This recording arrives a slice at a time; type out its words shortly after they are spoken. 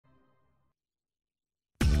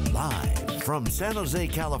Live from San Jose,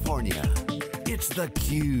 California, it's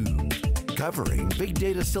theCUBE, covering Big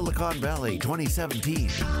Data Silicon Valley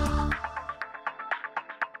 2017.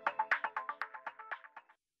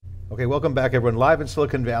 Okay, welcome back everyone. Live in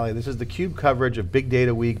Silicon Valley. This is theCUBE coverage of Big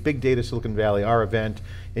Data Week, Big Data Silicon Valley, our event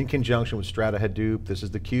in conjunction with Strata Hadoop. This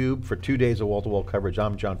is theCUBE for 2 days of wall-to-wall coverage.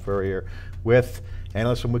 I'm John Furrier with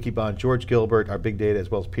analyst from Wikibon, George Gilbert, our Big Data, as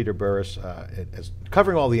well as Peter Burris,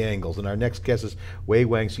 covering all the angles. And our next guest is Wei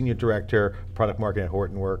Wang, Senior Director, Product Marketing at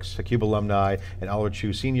Hortonworks, theCUBE alumni, and Oliver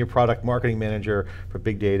Chiu, Senior Product Marketing Manager for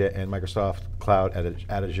Big Data and Microsoft Cloud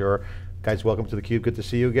at Azure. Guys, welcome to theCUBE, good to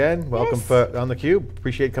see you again. Welcome on theCUBE,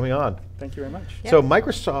 appreciate coming on. Thank you very much. Yep. So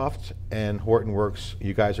Microsoft and Hortonworks,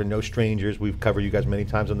 you guys are no strangers. We've covered you guys many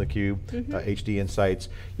times on theCUBE, HD Insights.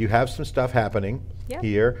 You have some stuff happening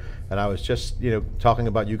here, and I was just talking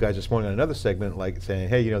about you guys this morning on another segment, like saying,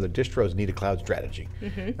 hey, the distros need a cloud strategy.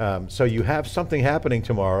 So you have something happening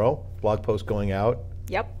tomorrow, blog post going out.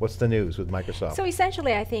 Yep. What's the news with Microsoft? So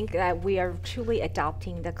essentially, I think that we are truly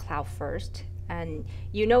adopting the cloud first. And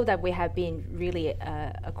you know that we have been really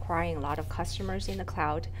acquiring a lot of customers in the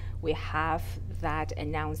cloud. We have that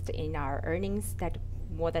announced in our earnings that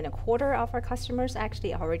more than a quarter of our customers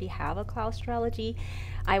actually already have a cloud strategy.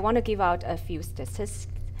 I want to give out a few statistics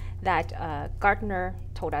that Gartner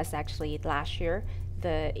told us actually last year.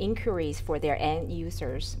 The inquiries for their end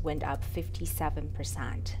users went up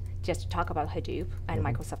 57%. Just to talk about Hadoop and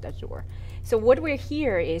Microsoft Azure. So what we're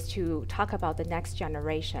here is to talk about the next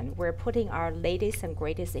generation. We're putting our latest and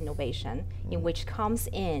greatest innovation in which comes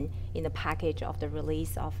in the package of the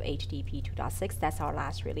release of HDP 2.6. That's our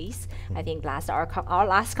last release. I think our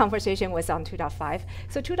last conversation was on 2.5.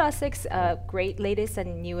 So 2.6, great latest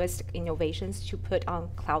and newest innovations to put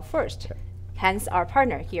on cloud first. Hence our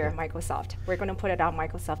partner here, Microsoft. We're going to put it on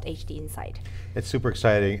Microsoft HD Insight. It's super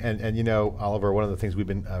exciting, and Oliver, one of the things we've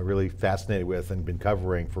been really fascinated with and been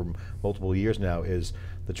covering for multiple years now is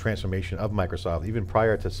the transformation of Microsoft, even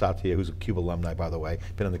prior to Satya, who's a CUBE alumni, by the way,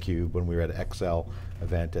 been on theCUBE when we were at an XL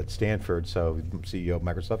event at Stanford, so CEO of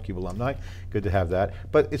Microsoft, CUBE alumni, good to have that.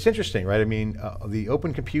 But it's interesting, right? I mean, the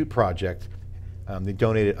Open Compute project, they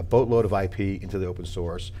donated a boatload of IP into the open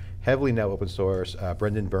source, heavily now open source.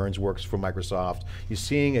 Brendan Burns works for Microsoft. You're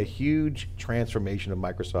seeing a huge transformation of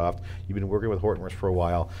Microsoft. You've been working with Hortonworks for a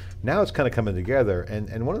while. Now it's kind of coming together,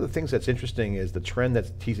 and one of the things that's interesting is the trend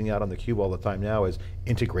that's teasing out on theCUBE all the time now is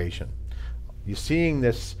integration. You're seeing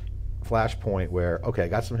this flashpoint where, okay, I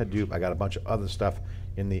got some Hadoop, I got a bunch of other stuff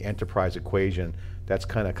in the enterprise equation that's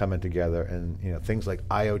kind of coming together, and things like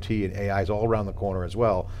IoT and AI is all around the corner as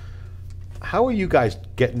well. How are you guys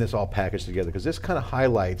getting this all packaged together? Because this kind of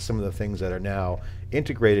highlights some of the things that are now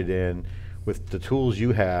integrated in with the tools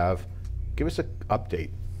you have. Give us an update.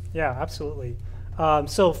 Yeah, absolutely.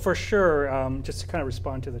 So for sure, just to kind of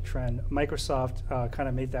respond to the trend, Microsoft kind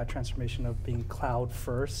of made that transformation of being cloud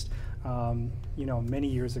first, many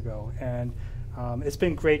years ago. And it's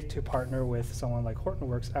been great to partner with someone like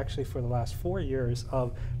Hortonworks actually for the last 4 years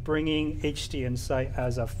of bringing HD Insight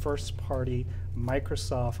as a first-party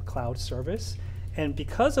Microsoft cloud service. And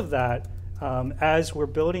because of that, as we're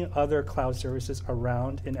building other cloud services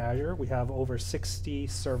around in Azure, we have over 60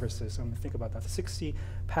 services. I mean, think about that, 60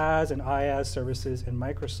 PaaS and IaaS services in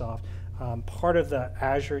Microsoft, part of the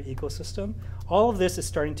Azure ecosystem. All of this is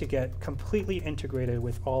starting to get completely integrated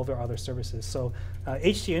with all of our other services. So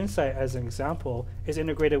HD Insight, as an example, is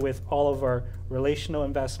integrated with all of our relational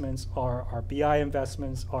investments, our BI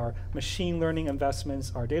investments, our machine learning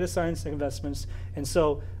investments, our data science investments. And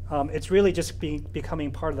so it's really just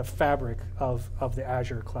becoming part of the fabric of the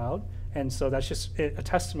Azure cloud. And so that's just a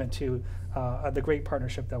testament to the great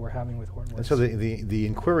partnership that we're having with Hortonworks. And so the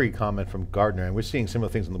inquiry comment from Gartner, and we're seeing similar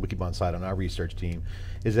things on the Wikibon side on our research team,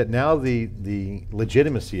 is that now the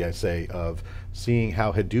legitimacy, I say, of seeing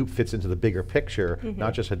how Hadoop fits into the bigger picture,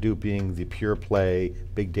 not just Hadoop being the pure play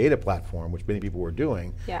big data platform, which many people were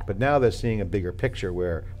doing, but now they're seeing a bigger picture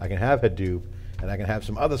where I can have Hadoop and I can have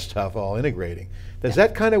some other stuff all integrating. Is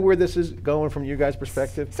that kind of where this is going from you guys'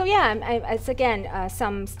 perspective? So yeah, it's again,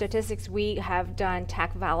 some statistics we have done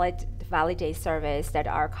tech validate surveys that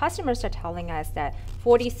our customers are telling us that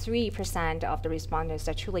 43% of the respondents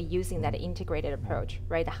are truly using that integrated approach,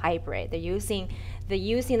 right? The hybrid. They're using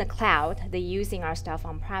the cloud, they're using our stuff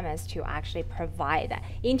on premise to actually provide that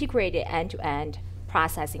integrated end-to-end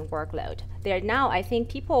processing workload. There now, I think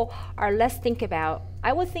people are less think about,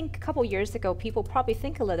 I would think a couple years ago, people probably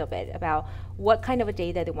think a little bit about what kind of a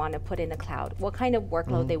data they want to put in the cloud, what kind of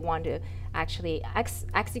workload they want to actually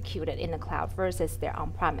execute it in the cloud versus their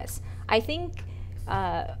on-premise. I think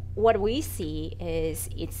what we see is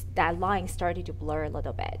it's that line started to blur a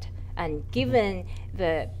little bit. And given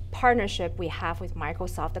the partnership we have with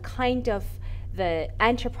Microsoft, the kind of the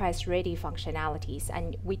enterprise-ready functionalities,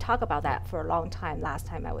 and we talk about that for a long time. Last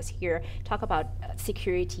time I was here, talk about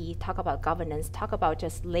security, talk about governance, talk about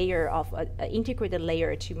just layer of an integrated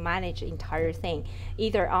layer to manage the entire thing,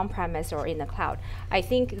 either on-premise or in the cloud. I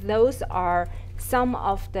think those are some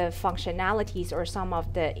of the functionalities or some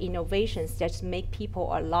of the innovations that make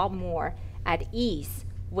people a lot more at ease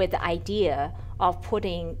with the idea of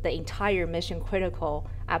putting the entire mission-critical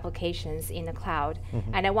applications in the cloud.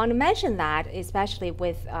 And I want to mention that, especially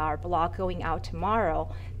with our blog going out tomorrow,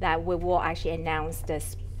 that we will actually announce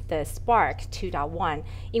this, the Spark 2.1,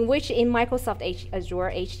 in which in Microsoft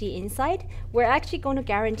Azure HD Insight, we're actually going to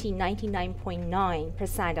guarantee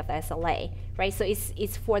 99.9% of SLA, right? So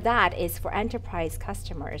it's for that, it's for enterprise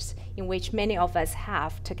customers, in which many of us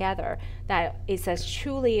have together, that is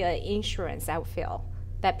truly an insurance, I feel,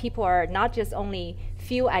 that people are not just only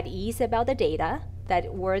feel at ease about the data,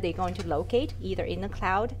 that where they're going to locate, either in the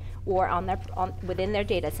cloud or within their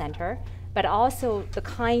data center, but also the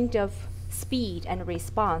kind of speed and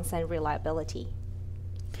response and reliability.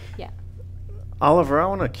 Yeah. Oliver, I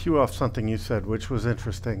want to cue off something you said, which was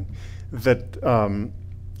interesting, that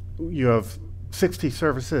you have 60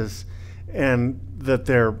 services and that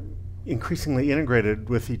they're increasingly integrated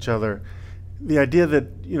with each other. The idea that,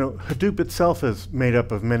 you know, Hadoop itself is made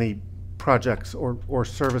up of many projects or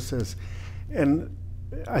services, and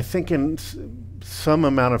I think in some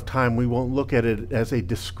amount of time we won't look at it as a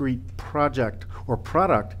discrete project or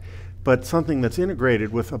product, but something that's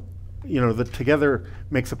integrated with a, you know, that together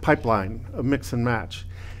makes a pipeline, a mix and match.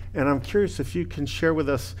 And I'm curious if you can share with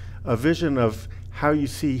us a vision of how you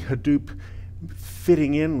see Hadoop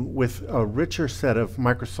fitting in with a richer set of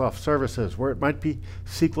Microsoft services, where it might be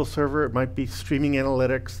SQL Server, it might be streaming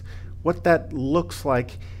analytics, what that looks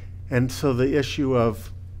like. And so the issue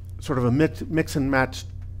of sort of a mix and match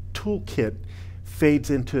toolkit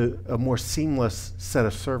fades into a more seamless set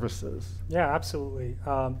of services. Yeah, absolutely.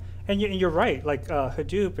 And you're right, like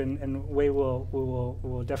Hadoop, and Wei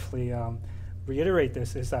will definitely reiterate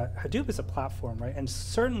this, is that Hadoop is a platform, right? And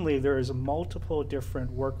certainly there is multiple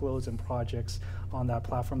different workloads and projects on that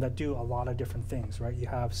platform that do a lot of different things, right? You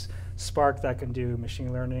have Spark that can do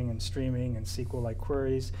machine learning and streaming and SQL-like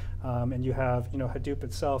queries, and you have, you know, Hadoop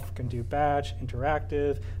itself can do batch,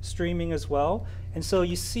 interactive, streaming as well. And so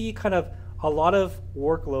you see kind of a lot of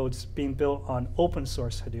workloads being built on open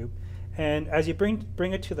source Hadoop. And as you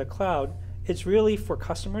bring it to the cloud, it's really for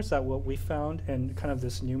customers that what we found, and kind of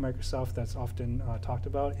this new Microsoft that's often talked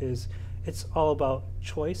about, is it's all about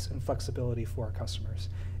choice and flexibility for our customers.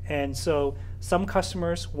 And so some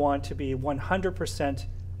customers want to be 100%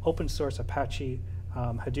 open source Apache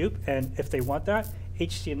Hadoop, and if they want that,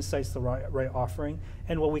 HD Insight's the right offering.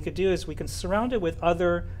 And what we could do is we can surround it with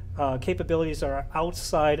other capabilities that are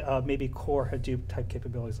outside of maybe core Hadoop type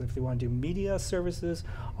capabilities. If they want to do media services,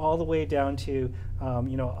 all the way down to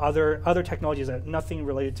you know, other technologies that nothing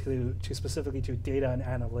related to specifically to data and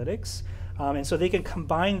analytics. And so they can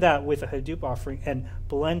combine that with a Hadoop offering and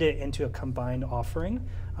blend it into a combined offering.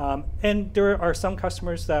 And there are some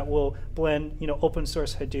customers that will blend, you know, open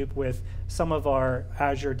source Hadoop with some of our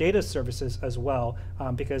Azure data services as well,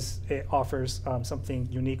 because it offers something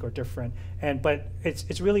unique or different. But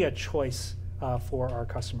it's really a choice for our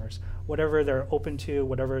customers, whatever they're open to,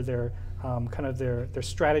 whatever their kind of their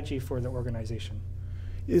strategy for the organization.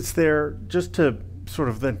 Is there, just to sort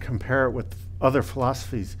of then compare it with other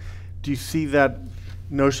philosophies, do you see that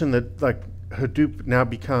notion that like Hadoop now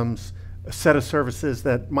becomes a set of services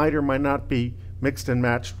that might or might not be mixed and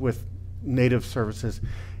matched with native services?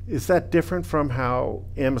 Is that different from how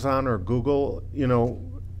Amazon or Google, you know,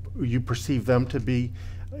 you perceive them to be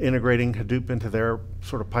integrating Hadoop into their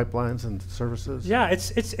sort of pipelines and services? Yeah,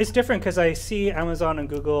 it's different, because I see Amazon and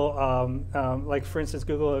Google, like for instance,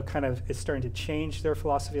 Google kind of is starting to change their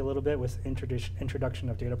philosophy a little bit with introduction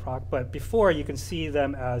of Dataproc. But before, you can see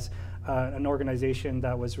them as an organization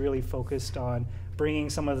that was really focused on bringing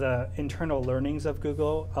some of the internal learnings of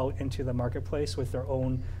Google out into the marketplace with their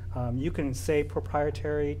own, you can say,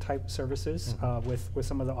 proprietary type services with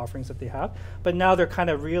some of the offerings that they have. But now they're kind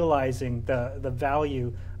of realizing the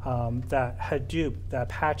value that Hadoop, the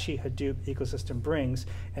Apache Hadoop ecosystem brings.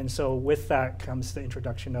 And so with that comes the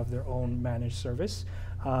introduction of their own managed service.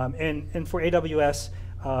 And for AWS,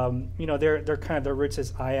 you know, they're kind of, their roots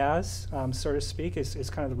is IaaS, so to speak, is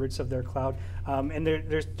kind of the roots of their cloud. And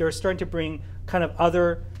they're starting to bring kind of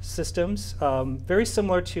other systems, very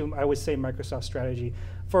similar to, I would say, Microsoft's strategy.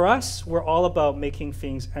 For us, we're all about making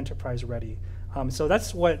things enterprise ready. So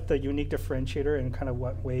that's what the unique differentiator and kind of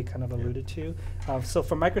what Wei kind of alluded to. So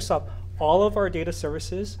for Microsoft, all of our data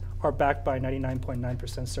services are backed by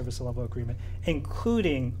 99.9% service level agreement,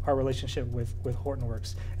 including our relationship with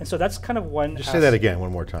Hortonworks. And so that's kind of one. Just say that again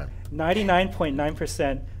one more time.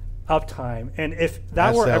 99.9% uptime. And if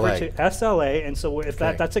that were ever to SLA, and so if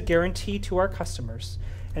that's a guarantee to our customers.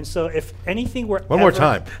 And so if anything were one more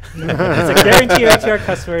time. It's a guarantee to our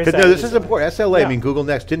customers. No, this is important. SLA, I mean, Google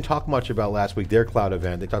Next didn't talk much about last week, their cloud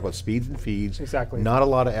event. They talked about speeds and feeds. Exactly. Not a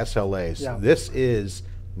lot of SLAs. Yeah. This is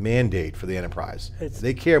mandate for the enterprise.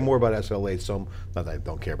 They care more about SLAs, so not that I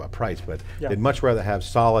don't care about price, but they'd much rather have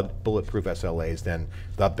solid bulletproof SLAs than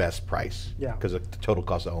the best price because of the total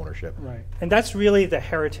cost of ownership. Right, and that's really the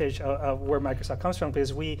heritage of where Microsoft comes from,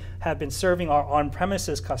 because we have been serving our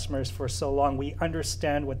on-premises customers for so long. We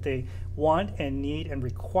understand what they want and need and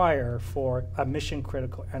require for a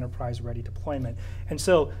mission-critical enterprise-ready deployment. And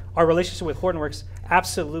so our relationship with Hortonworks,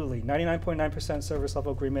 absolutely, 99.9% service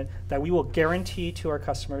level agreement that we will guarantee to our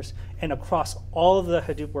customers, and across all of the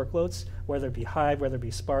Hadoop workloads, whether it be Hive, whether it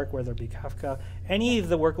be Spark, whether it be Kafka, any of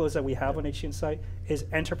the workloads that we have on HCI Insight is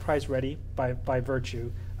enterprise-ready by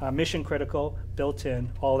virtue. Mission critical, built in,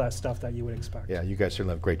 all that stuff that you would expect. Yeah, you guys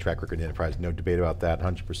certainly have a great track record in enterprise, no debate about that,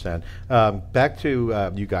 100%. Back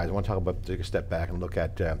to you guys, I want to talk about, take a step back and look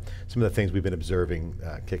at some of the things we've been observing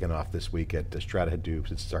kicking off this week at Strata Hadoop.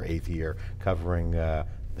 This is our 8th year covering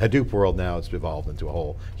Hadoop world now. It's evolved into a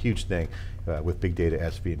whole huge thing with BigData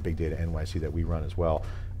SV and BigData NYC that we run as well.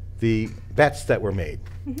 The bets that were made.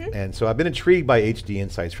 And so I've been intrigued by HD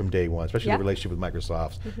Insights from day one, especially the relationship with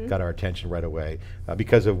Microsoft got our attention right away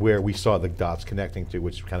because of where we saw the dots connecting to,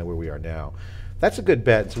 which is kind of where we are now. That's a good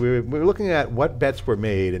bet. So we were looking at what bets were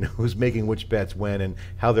made and who's making which bets when and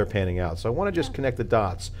how they're panning out. So I want to just connect the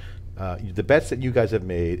dots. The bets that you guys have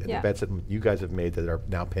made and the bets that you guys have made that are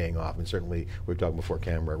now paying off, and certainly we were talking before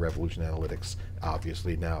camera, Revolution Analytics,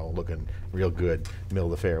 obviously now looking real good, middle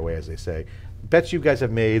of the fairway as they say. Bets you guys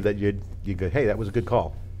have made that you go, hey, that was a good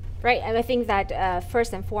call. Right, and I think that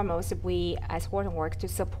first and foremost, we as Hortonworks to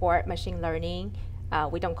support machine learning,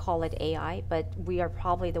 we don't call it AI, but we are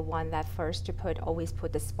probably the one that first to always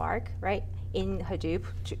put the Spark, right, in Hadoop.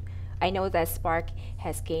 I know that Spark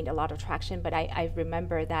has gained a lot of traction, but I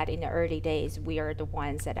remember that in the early days, we are the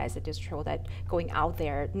ones that as a distro that going out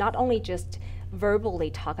there, not only just verbally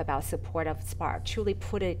talk about support of Spark, truly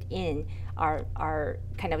put it in our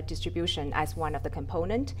kind of distribution as one of the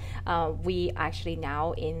component. We actually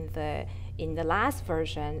now in the last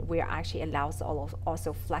version, we actually allows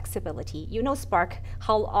also flexibility. You know Spark,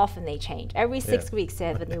 how often they change. Every 6 weeks they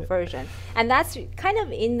have a new version. And that's kind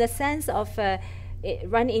of in the sense of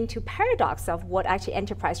run into paradox of what actually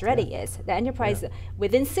enterprise ready is. The enterprise,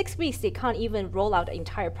 within 6 weeks, they can't even roll out the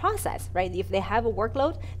entire process, right? If they have a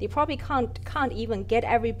workload, they probably can't even get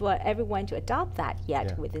everyone to adopt that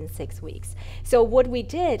yet within 6 weeks. So what we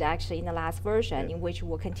did actually in the last version, in which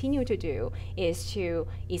we'll continue to do, is to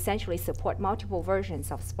essentially support multiple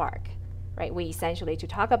versions of Spark. Right, we essentially to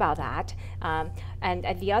talk about that,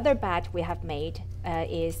 and the other bet we have made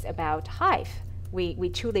is about Hive. We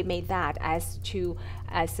truly made that as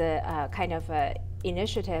a kind of a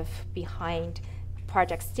initiative behind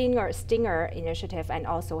Project Stinger initiative, and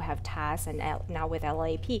also have TAS and now with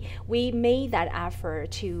LAP. We made that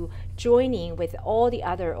effort to joining with all the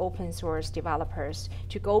other open source developers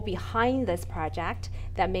to go behind this project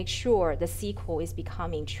that makes sure the SQL is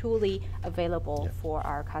becoming truly available for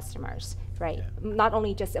our customers. Right, not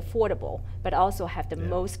only just affordable, but also have the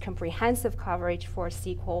most comprehensive coverage for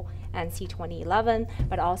SQL and C2011,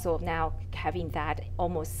 but also now having that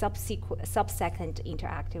almost sub-second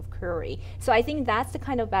interactive query. So I think that's the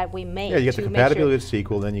kind of bet we made. Yeah, you get the compatibility with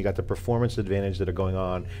SQL, then you got the performance advantage that are going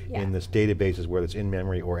on in this databases, whether it's in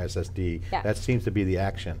memory or SSD. That seems to be the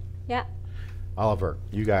action. Yeah. Oliver,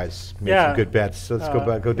 you guys made some good bets. So let's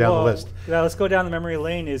go down the list. Yeah, let's go down the memory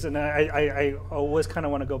lane. And I always kind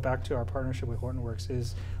of want to go back to our partnership with Hortonworks.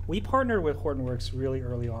 Is we partnered with Hortonworks really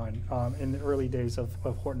early on in the early days of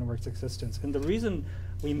Hortonworks' existence. And the reason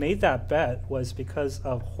we made that bet was because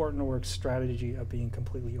of Hortonworks' strategy of being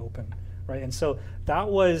completely open, right? And so that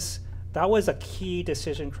was a key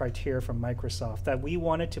decision criteria from Microsoft, that we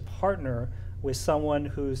wanted to partner with someone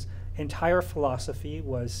whose entire philosophy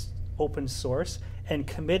was open source and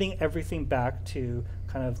committing everything back to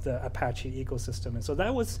kind of the Apache ecosystem. And so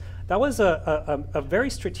that was a very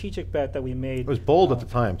strategic bet that we made. It was bold at the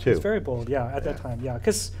time too. It was very bold, yeah, at that time, yeah.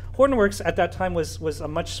 Because Hortonworks at that time was a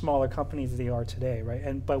much smaller company than they are today,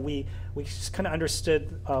 right? But we just kind of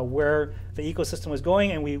understood where the ecosystem was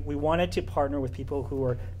going, and we wanted to partner with people who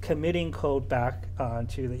were committing code back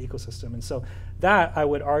to the ecosystem. And so that, I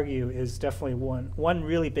would argue, is definitely one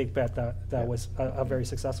really big bet that was a very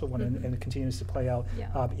successful one, and it continues to play out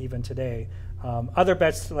even today. Other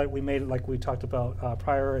bets like we made, like we talked about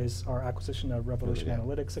prior, is our acquisition of Revolution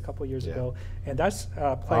Analytics a couple years ago, and that's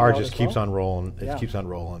playing out just as keeps well. on rolling. It keeps on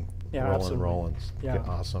rolling. Yeah, rolling absolutely. and rolling. Yeah.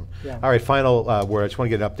 Awesome. Yeah. All right, final word. I just want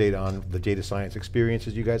to get an update on the data science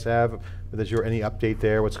experiences you guys have. Is there any update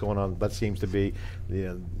there? What's going on? That seems to be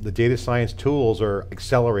the data science tools are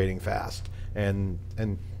accelerating fast, and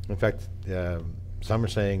in fact, some are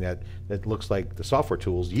saying that it looks like the software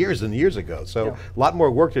tools years and years ago. So a lot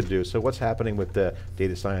more work to do. So what's happening with the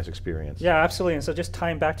data science experience? Yeah, absolutely. And so just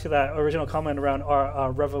tying back to that original comment around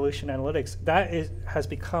our Revolution Analytics, that has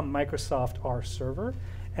become Microsoft R Server.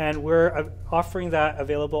 And we're offering that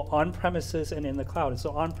available on premises and in the cloud. And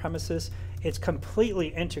so on premises, it's completely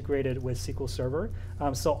integrated with SQL Server.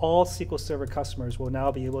 So all SQL Server customers will now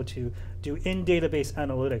be able to do in-database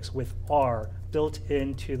analytics with R built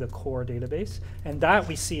into the core database. And that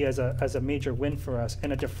we see as a major win for us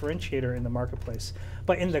and a differentiator in the marketplace.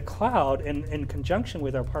 But in the cloud, in conjunction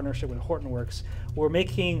with our partnership with Hortonworks, we're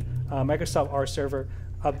making Microsoft R Server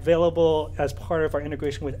available as part of our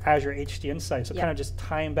integration with Azure HD Insight. So kind of just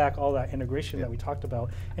tying back all that integration that we talked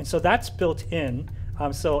about. And so that's built in.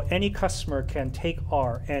 So any customer can take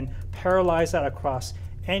R and parallelize that across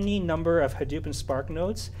any number of Hadoop and Spark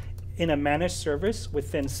nodes in a managed service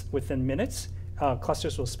within minutes.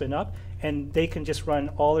 Clusters will spin up, and they can just run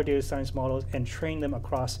all their data science models and train them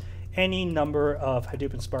across any number of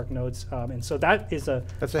Hadoop and Spark nodes, and so that is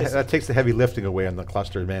that takes the heavy lifting away on the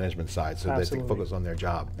cluster management side, so they can focus on their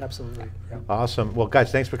job. Absolutely. Yeah. Awesome. Well,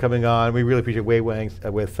 guys, thanks for coming on. We really appreciate Wei Wang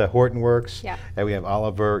with Hortonworks, and we have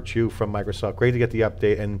Oliver Chiu from Microsoft. Great to get the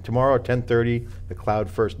update. And tomorrow at 10:30, the Cloud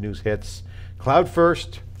First news hits. Cloud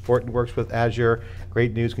First, Hortonworks with Azure.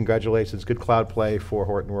 Great news. Congratulations. Good cloud play for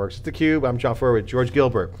Hortonworks. It's theCUBE. I'm John Furrier with George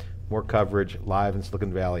Gilbert. More coverage live in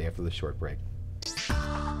Silicon Valley after this short break.